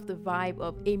 giving off the vibe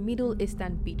of a Middle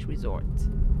Eastern beach resort.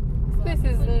 This place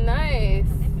is nice.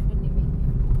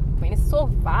 I mean, it's so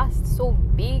vast, so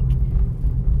big.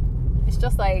 It's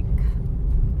just like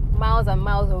miles and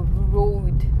miles of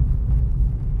road.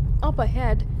 Up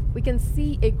ahead, we can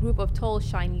see a group of tall,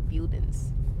 shiny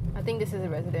buildings. I think this is a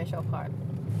residential part.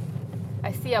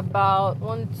 I see about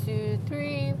 1, 2,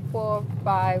 3, 4,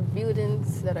 5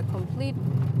 buildings that are complete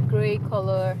gray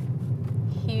color,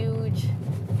 huge.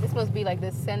 This must be like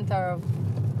the center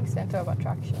of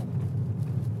attraction.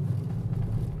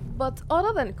 But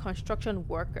other than construction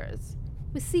workers,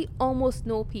 we see almost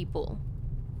no people.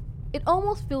 It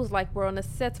almost feels like we're on a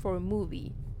set for a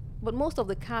movie, but most of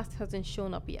the cast hasn't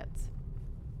shown up yet.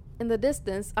 In the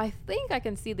distance, I think I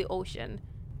can see the ocean,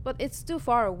 but it's too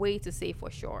far away to say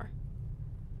for sure.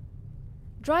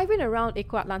 Driving around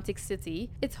Eko Atlantic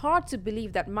City, it's hard to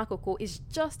believe that Makoko is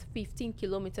just 15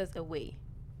 kilometers away.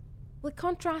 The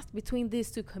contrast between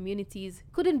these two communities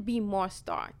couldn't be more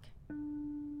stark.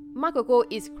 Makoko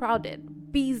is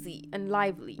crowded, busy, and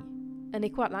lively, and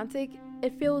Eko Atlantic,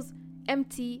 it feels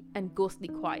empty and ghostly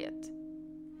quiet.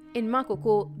 In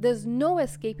Makoko, there's no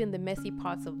escaping the messy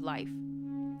parts of life.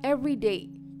 Every day,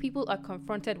 people are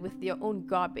confronted with their own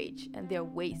garbage and their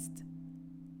waste.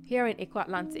 Here in Eko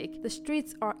Atlantic, the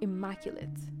streets are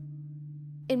immaculate.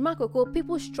 In Makoko,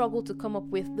 people struggle to come up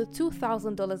with the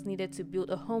 $2,000 needed to build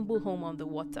a humble home on the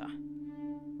water.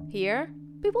 Here,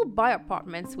 people buy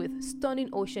apartments with stunning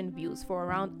ocean views for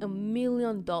around $1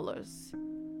 million.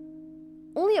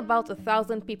 Only about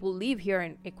 1,000 people live here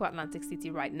in Eko Atlantic City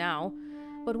right now,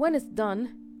 but when it's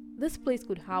done, this place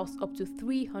could house up to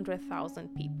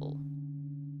 300,000 people.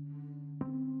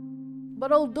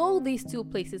 But although these two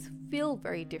places feel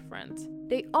very different,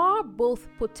 they are both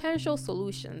potential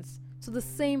solutions to the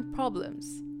same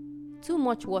problems: too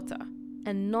much water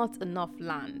and not enough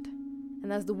land.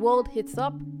 And as the world heats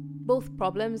up, both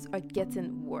problems are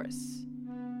getting worse.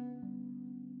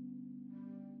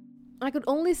 I could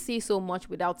only see so much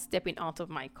without stepping out of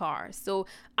my car, so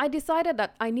I decided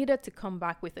that I needed to come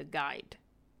back with a guide.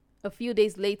 A few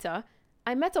days later,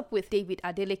 I met up with David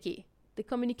Adeleke, the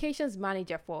communications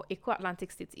manager for Eko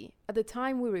Atlantic City, at the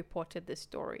time we reported this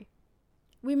story.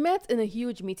 We met in a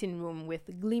huge meeting room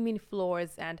with gleaming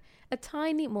floors and a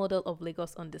tiny model of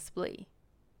Lagos on display.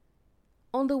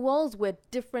 On the walls were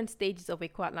different stages of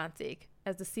Eko Atlantic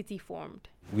as the city formed.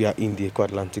 We are in the Eko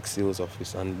Atlantic sales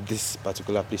office, and this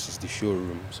particular place is the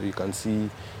showroom. So you can see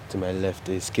to my left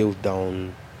a scaled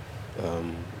down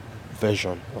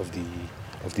version of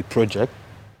the project.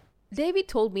 David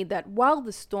told me that while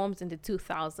the storms in the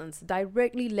 2000s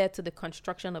directly led to the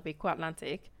construction of Eko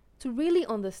Atlantic, to really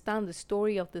understand the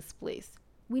story of this place,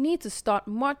 we need to start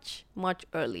much, much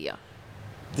earlier.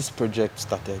 This project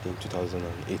started in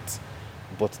 2008,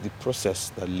 but the process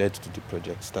that led to the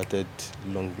project started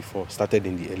long before, started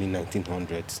in the early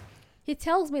 1900s. He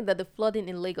tells me that the flooding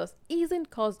in Lagos isn't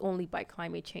caused only by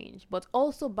climate change, but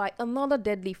also by another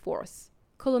deadly force: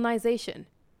 colonization.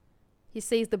 He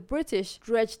says the British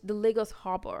dredged the Lagos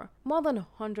harbor more than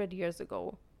 100 years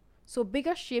ago, so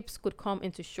bigger ships could come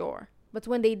into shore. But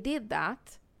when they did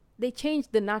that, they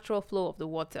changed the natural flow of the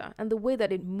water and the way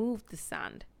that it moved the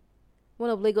sand. One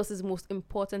of Lagos's most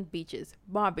important beaches,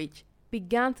 Bar Beach,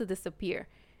 began to disappear,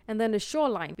 and then the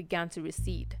shoreline began to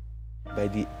recede. By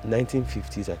the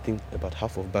 1950s, I think about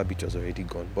half of Bar Beach was already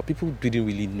gone. But people didn't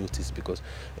really notice because,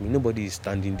 nobody is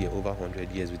standing there over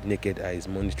 100 years with naked eyes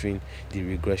monitoring the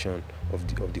regression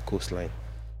of the coastline.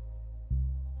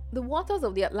 The waters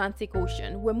of the Atlantic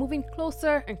Ocean were moving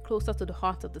closer and closer to the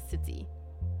heart of the city.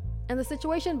 And the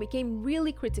situation became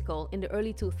really critical in the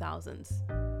early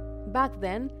 2000s. Back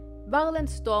then, violent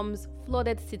storms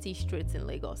flooded city streets in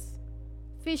Lagos.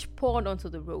 Fish poured onto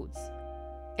the roads.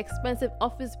 Expensive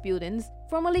office buildings,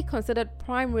 formerly considered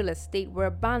prime real estate, were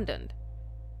abandoned.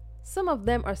 Some of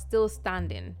them are still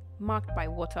standing, marked by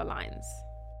water lines.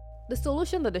 The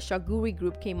solution that the Shaguri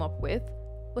group came up with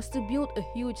was to build a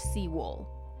huge seawall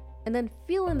and then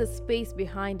fill in the space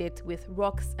behind it with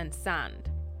rocks and sand.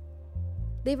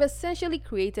 They've essentially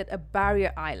created a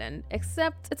barrier island,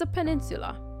 except it's a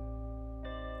peninsula.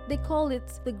 They call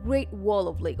it the Great Wall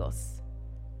of Lagos.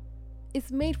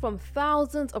 It's made from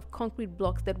thousands of concrete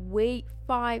blocks that weigh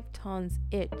 5 tons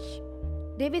each.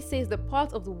 David says the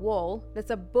part of the wall that's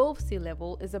above sea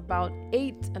level is about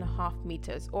 8.5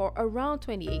 meters, or around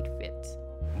 28 feet.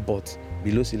 But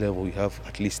below sea level, you have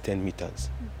at least 10 meters.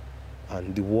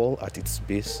 And the wall at its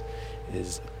base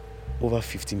is over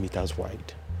 50 meters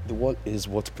wide. The wall is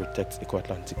what protects Eko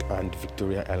Atlantic and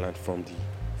Victoria Island from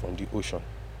the ocean.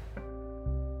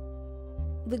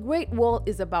 The Great Wall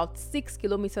is about 6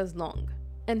 kilometers long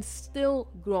and still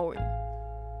growing.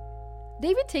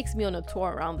 David takes me on a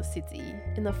tour around the city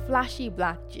in a flashy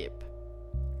black Jeep.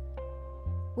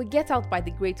 We get out by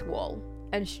the Great Wall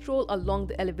and stroll along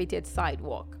the elevated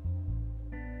sidewalk.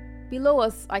 Below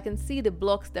us, I can see the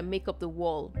blocks that make up the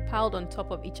wall piled on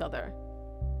top of each other.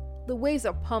 The waves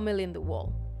are pummeling the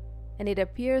wall, and it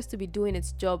appears to be doing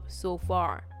its job so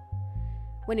far.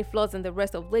 When it floods in the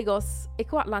rest of Lagos,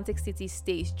 Eko Atlantic City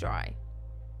stays dry.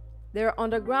 There are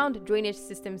underground drainage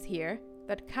systems here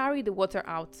that carry the water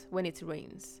out when it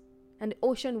rains, and the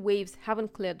ocean waves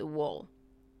haven't cleared the wall.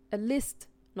 At least,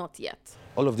 not yet.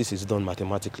 All of this is done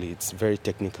mathematically. It's very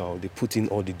technical. They put in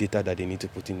all the data that they need to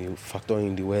put in. They factor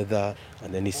in the weather,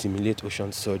 and then they simulate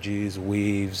ocean surges,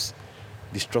 waves.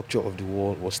 The structure of the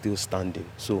wall was still standing.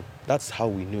 So that's how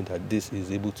we knew that this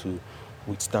is able to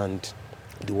withstand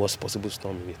the worst possible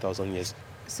storm in 1,000 years.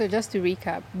 So just to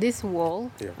recap, this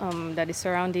wall that is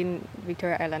surrounding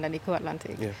Victoria Island and Eko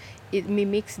Atlantic, it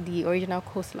mimics the original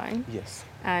coastline. Yes.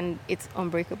 And it's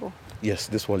unbreakable. Yes,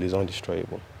 this wall is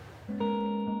undestroyable.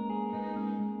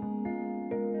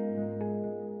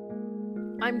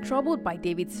 I'm troubled by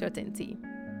David's certainty,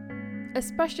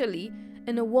 especially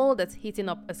in a world that's heating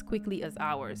up as quickly as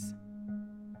ours.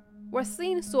 We're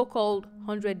seeing so-called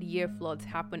 100-year floods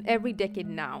happen every decade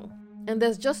now, and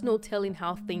there's just no telling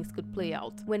how things could play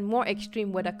out when more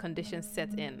extreme weather conditions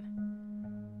set in.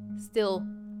 Still,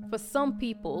 for some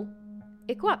people,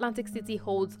 Eko Atlantic City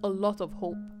holds a lot of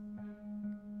hope.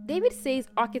 David says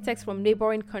architects from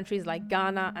neighboring countries like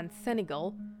Ghana and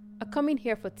Senegal are coming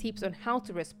here for tips on how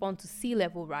to respond to sea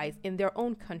level rise in their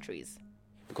own countries.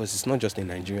 Because it's not just a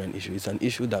Nigerian issue, it's an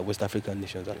issue that West African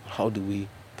nations are. How do we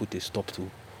put a stop to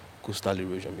coastal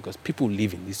erosion? Because people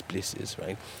live in these places,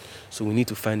 right? So we need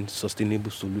to find sustainable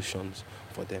solutions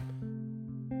for them.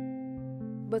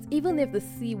 But even if the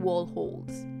sea wall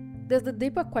holds, there's the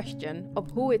deeper question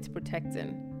of who it's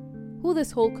protecting, who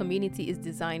this whole community is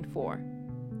designed for.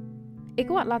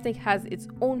 Eko Atlantic has its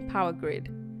own power grid,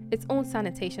 its own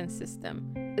sanitation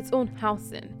system, its own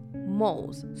housing,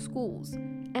 malls, schools,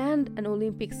 and an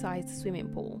Olympic-sized swimming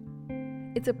pool.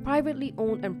 It's a privately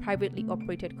owned and privately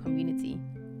operated community.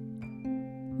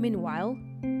 Meanwhile,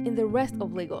 in the rest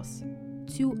of Lagos,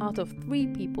 2 out of 3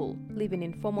 people live in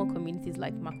informal communities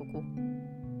like Makoko.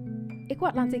 Eko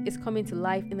Atlantic is coming to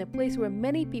life in a place where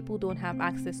many people don't have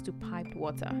access to piped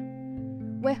water,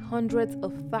 where hundreds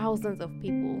of thousands of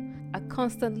people are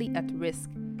constantly at risk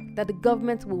that the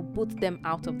government will boot them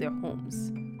out of their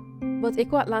homes. But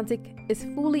Eko Atlantic is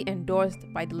fully endorsed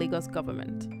by the Lagos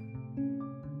government.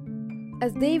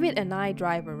 As David and I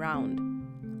drive around,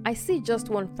 I see just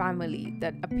one family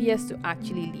that appears to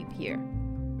actually live here.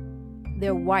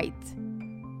 They're white.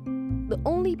 The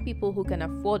only people who can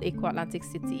afford Eko Atlantic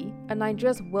City are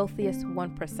Nigeria's wealthiest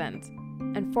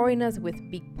 1% and foreigners with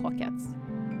big pockets.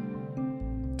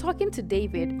 Talking to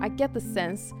David, I get the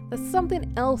sense that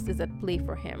something else is at play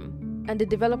for him and the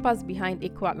developers behind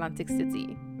Eko Atlantic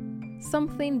City.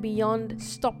 Something beyond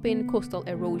stopping coastal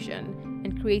erosion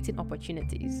and creating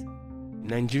opportunities.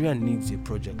 Nigeria needs a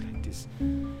project like this.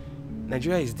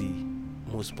 Nigeria is the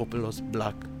most populous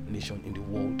black nation in the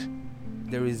world.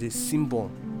 There is a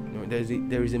symbol, there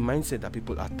is a mindset that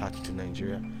people attach to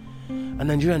Nigeria. And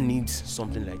Nigeria needs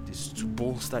something like this to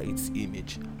bolster its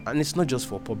image. And it's not just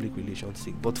for public relations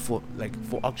sake, but for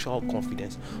actual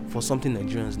confidence, for something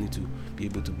Nigerians need to be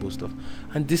able to boast of.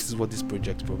 And this is what this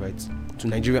project provides to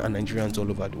Nigeria and Nigerians all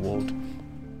over the world.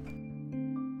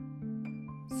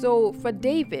 So for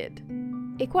David,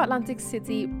 Eko Atlantic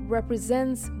City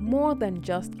represents more than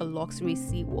just a luxury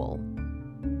seawall.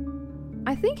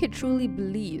 I think he truly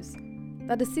believes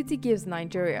that the city gives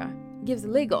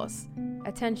Lagos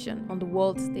attention on the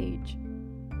world stage,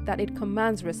 that it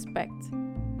commands respect,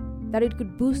 that it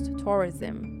could boost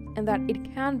tourism, and that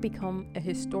it can become a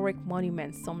historic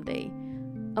monument someday,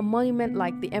 a monument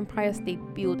like the Empire State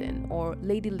Building or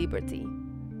Lady Liberty.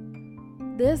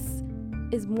 This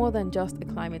is more than just a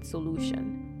climate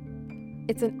solution.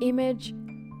 It's an image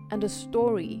and a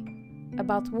story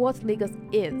about what Lagos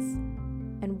is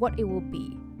and what it will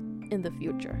be in the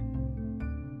future.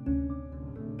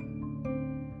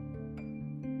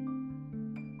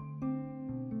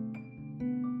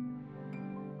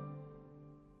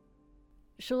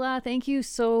 Shola, thank you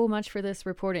so much for this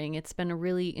reporting. It's been a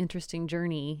really interesting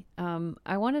journey.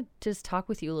 I want to just talk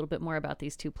with you a little bit more about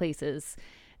these two places.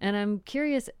 And I'm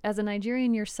curious, as a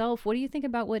Nigerian yourself, what do you think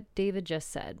about what David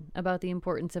just said about the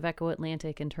importance of Eko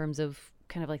Atlantic in terms of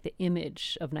kind of like the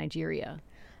image of Nigeria?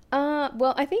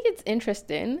 Well, I think it's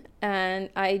interesting, and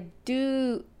I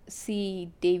do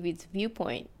see David's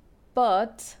viewpoint.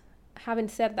 But having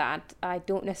said that, I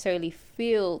don't necessarily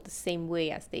feel the same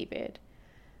way as David.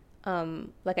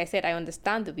 Like I said, I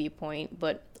understand the viewpoint,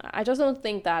 but I just don't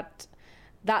think that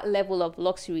that level of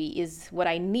luxury is what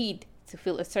I need to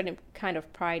feel a certain kind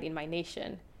of pride in my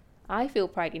nation. I feel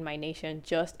pride in my nation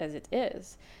just as it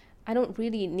is. I don't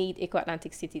really need Eko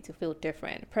Atlantic City to feel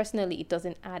different. Personally, it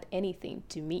doesn't add anything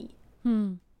to me.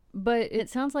 But it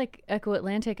sounds like Eko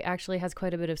Atlantic actually has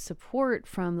quite a bit of support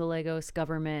from the Lagos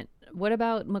government. What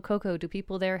about Makoko? Do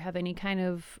people there have any kind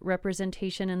of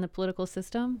representation in the political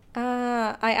system?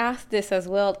 I asked this as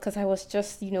well because I was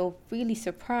just, really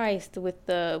surprised with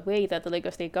the way that the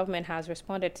Lagos state government has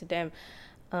responded to them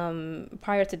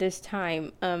prior to this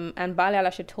time. And Bale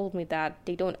Alashe told me that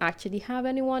they don't actually have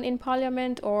anyone in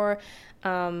parliament or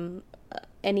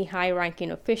any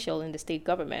high-ranking official in the state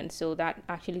government. So that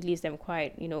actually leaves them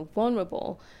quite,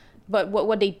 vulnerable. But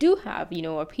what they do have,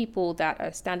 are people that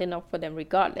are standing up for them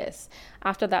regardless.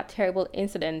 After that terrible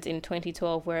incident in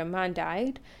 2012 where a man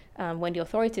died, when the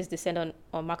authorities descended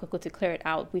on Makoko to clear it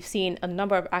out, we've seen a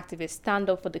number of activists stand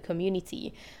up for the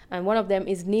community. And one of them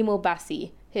is Nemo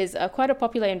Bassi. He's quite a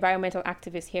popular environmental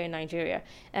activist here in Nigeria.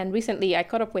 And recently I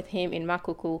caught up with him in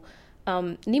Makoko.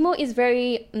 Nemo is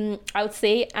very, I would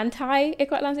say,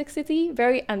 anti-Eko Atlantic City,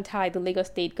 very anti the Lagos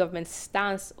state government's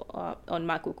stance on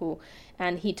Makoko.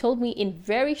 And he told me in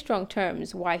very strong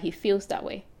terms why he feels that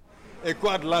way.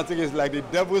 Eko Atlantic is like the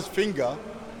devil's finger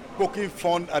poking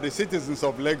fun at the citizens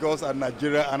of Lagos and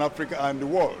Nigeria and Africa and the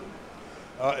world.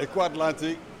 Eko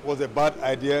Atlantic was a bad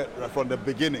idea from the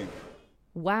beginning.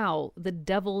 Wow, the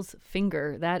devil's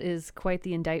finger. That is quite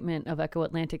the indictment of Eko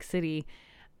Atlantic City.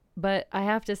 But I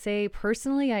have to say,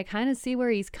 personally, I kind of see where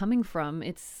he's coming from.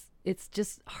 It's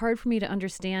just hard for me to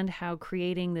understand how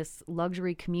creating this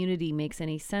luxury community makes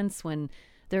any sense when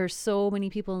there are so many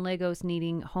people in Lagos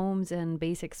needing homes and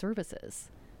basic services.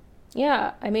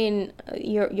 Yeah, I mean,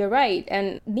 you're right.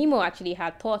 And Nemo actually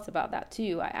had thoughts about that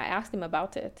too. I asked him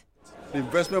about it. The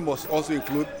investment must also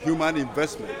include human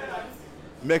investment,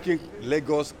 making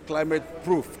Lagos climate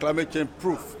change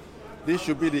proof. This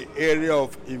should be the area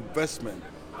of investment.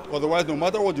 Otherwise, no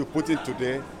matter what you put in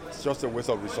today, it's just a waste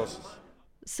of resources.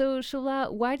 So, Shola,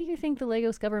 why do you think the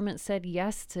Lagos government said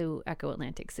yes to Eko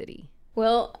Atlantic City?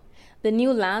 Well, the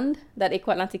new land that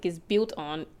Eko Atlantic is built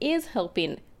on is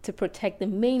helping to protect the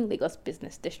main Lagos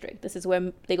business district. This is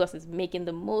where Lagos is making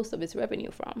the most of its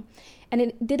revenue from. And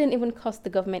it didn't even cost the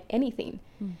government anything.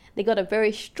 They got a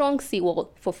very strong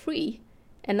seawall for free,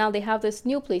 and now they have this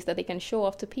new place that they can show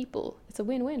off to people. It's a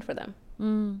win-win for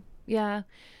them. Yeah.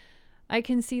 I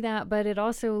can see that, but it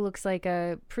also looks like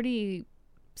a pretty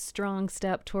strong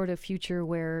step toward a future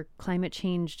where climate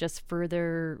change just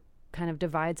further kind of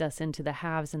divides us into the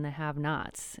haves and the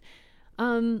have-nots.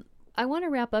 I want to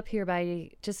wrap up here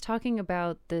by just talking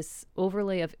about this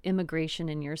overlay of immigration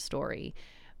in your story.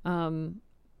 Bale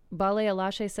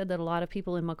Alashe said that a lot of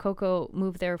people in Makoko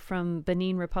moved there from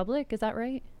Benin Republic. Is that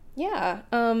right? Yeah,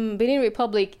 Benin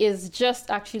Republic is just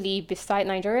actually beside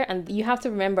Nigeria, and you have to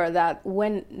remember that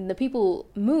when the people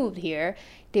moved here,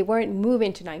 they weren't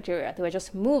moving to Nigeria, they were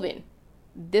just moving.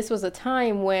 This was a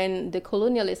time when the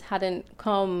colonialists hadn't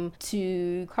come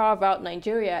to carve out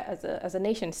Nigeria as a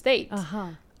nation state.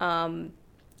 And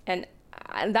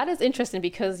And that is interesting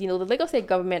because, the Lagos State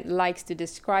government likes to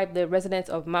describe the residents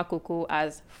of Makoko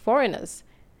as foreigners.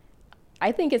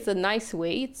 I think it's a nice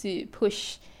way to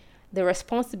push the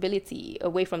responsibility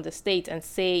away from the state and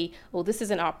say, oh, this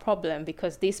isn't our problem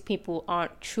because these people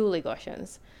aren't true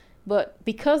Lagosians. But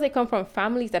because they come from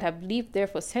families that have lived there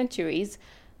for centuries,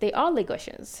 they are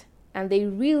Lagosians. And they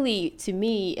really, to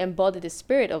me, embody the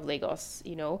spirit of Lagos,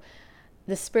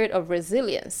 the spirit of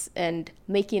resilience and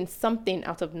making something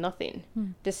out of nothing.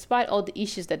 Despite all the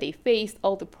issues that they faced,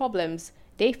 all the problems,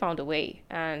 they found a way.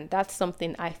 And that's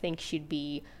something I think should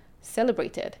be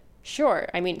celebrated. Sure,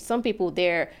 I mean, some people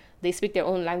there, they speak their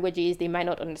own languages, they might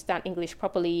not understand English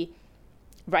properly.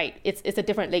 Right, it's a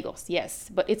different Lagos, yes,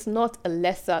 but it's not a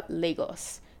lesser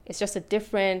Lagos. It's just a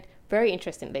different, very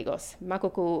interesting Lagos.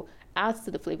 Makoko adds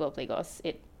to the flavor of Lagos.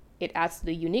 It adds to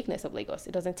the uniqueness of Lagos.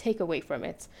 It doesn't take away from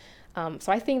it.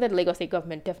 So I think that the Lagos State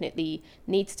government definitely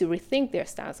needs to rethink their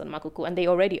stance on Makoko, and they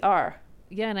already are.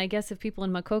 Yeah, and I guess if people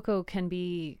in Makoko can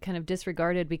be kind of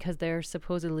disregarded because they're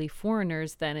supposedly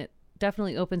foreigners, then it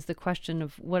definitely opens the question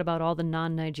of what about all the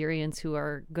non-Nigerians who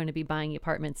are going to be buying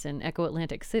apartments in Eko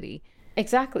Atlantic City?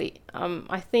 Exactly.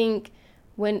 I think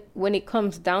when it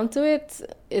comes down to it,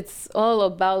 it's all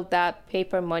about that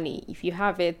paper money. If you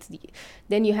have it,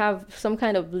 then you have some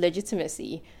kind of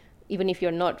legitimacy, even if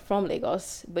you're not from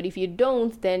Lagos. But if you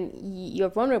don't, then you're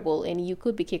vulnerable and you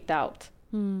could be kicked out.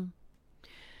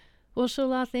 Well,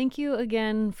 Shola, thank you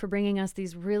again for bringing us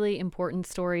these really important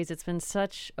stories. It's been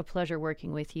such a pleasure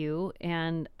working with you,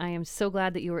 and I am so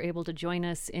glad that you were able to join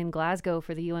us in Glasgow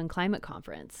for the UN Climate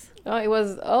Conference. Oh, it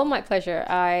was all my pleasure.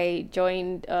 I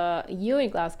joined you in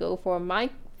Glasgow for my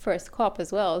first COP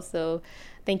as well, so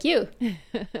thank you.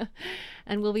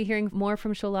 And we'll be hearing more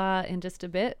from Shola in just a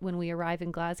bit when we arrive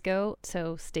in Glasgow,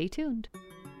 so stay tuned.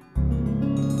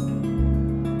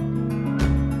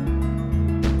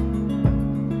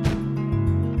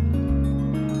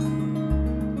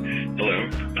 Hello,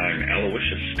 I'm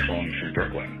Aloysius, calling from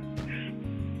Brooklyn.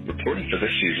 Reporting for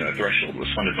this season of Threshold was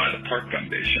funded by the Park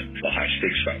Foundation, the High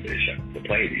Stakes Foundation, the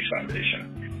Pleiades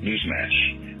Foundation,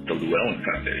 Newsmatch, the Llewellyn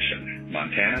Foundation,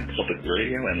 Montana Public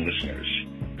Radio, and listeners.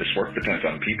 This work depends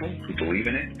on people who believe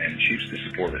in it and choose to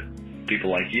support it.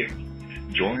 People like you.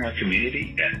 Join our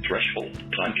community at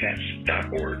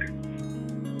thresholdpodcast.org.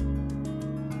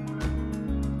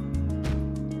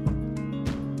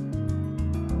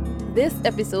 This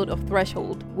episode of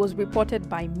Threshold was reported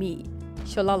by me,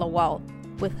 Shola Lawal,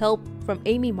 with help from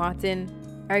Amy Martin,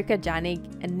 Erica Janig,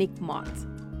 and Nick Mott.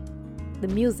 The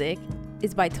music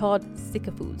is by Todd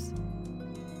Sikafus.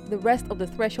 The rest of the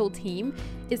Threshold team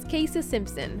is Casey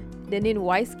Simpson, Lenin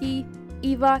Weisky,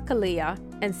 Eva Kalea,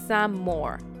 and Sam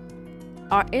Moore.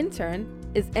 Our intern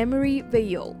is Emery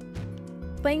Veyo.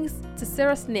 Thanks to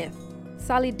Sarah Smith,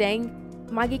 Sally Deng,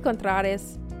 Maggie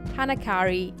Contreras, Hannah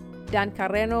Carey, Dan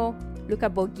Carreno, Luca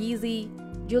Borghese,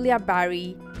 Julia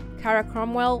Barry, Cara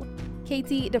Cromwell,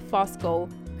 Katie DeFosco,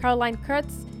 Caroline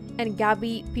Kurtz, and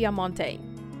Gabby Piamonte.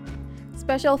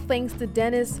 Special thanks to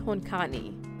Dennis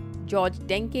Honkani, George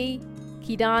Denke,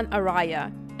 Kidan Araya,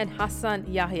 and Hassan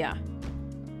Yahya.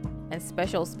 And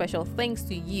special thanks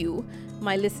to you,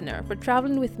 my listener, for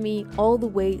traveling with me all the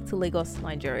way to Lagos,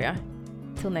 Nigeria.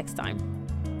 Till next time.